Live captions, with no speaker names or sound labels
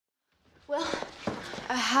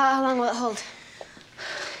How long will it hold?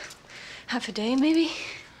 Half a day, maybe?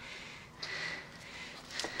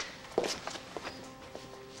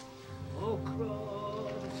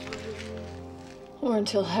 Or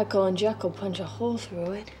until Heckle and Jekyll punch a hole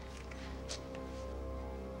through it.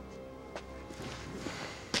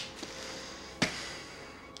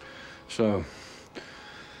 So,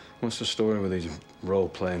 what's the story with these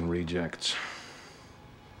role-playing rejects?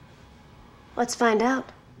 Let's find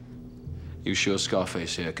out. You sure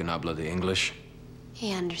Scarface here can habla the English?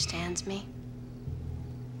 He understands me.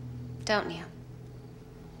 Don't you?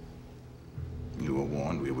 You were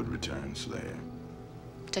warned we would return, Slayer.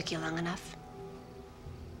 Took you long enough.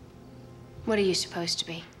 What are you supposed to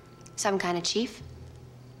be? Some kind of chief?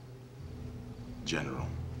 General.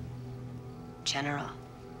 General.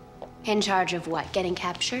 In charge of what? Getting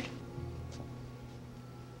captured?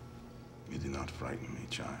 You do not frighten me,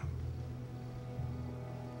 child.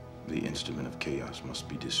 The instrument of chaos must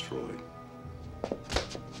be destroyed.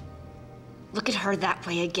 Look at her that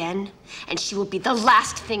way again, and she will be the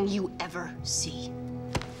last thing you ever see.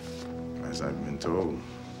 As I've been told,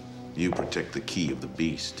 you protect the key of the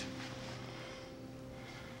beast.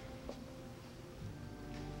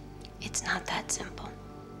 It's not that simple.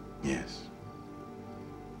 Yes.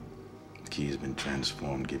 The key has been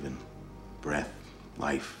transformed, given breath,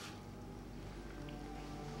 life.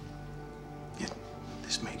 Yet,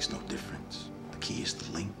 this makes no difference. The key is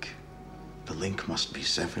the link. The link must be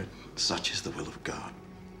severed. Such is the will of God.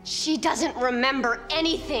 She doesn't remember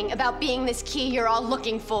anything about being this key you're all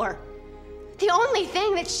looking for. The only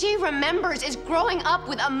thing that she remembers is growing up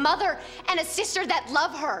with a mother and a sister that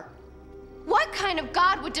love her. What kind of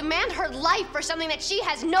God would demand her life for something that she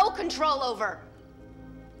has no control over?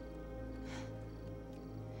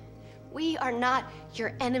 We are not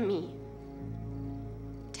your enemy.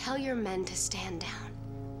 Tell your men to stand down.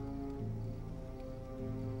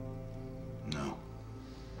 No.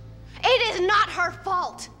 It is not her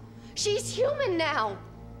fault. She's human now.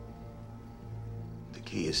 The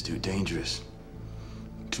key is too dangerous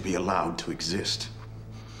to be allowed to exist,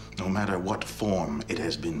 no matter what form it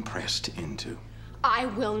has been pressed into. I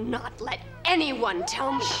will not let anyone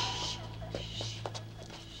tell me.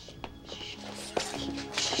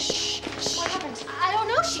 What happened? I don't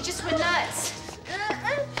know. She just went nuts.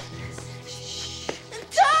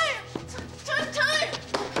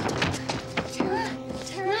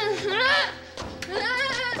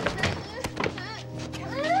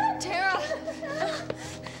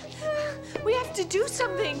 We have to do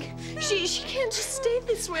something. She can't just stay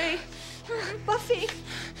this way. Buffy.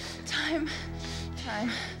 Time.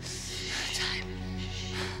 Time.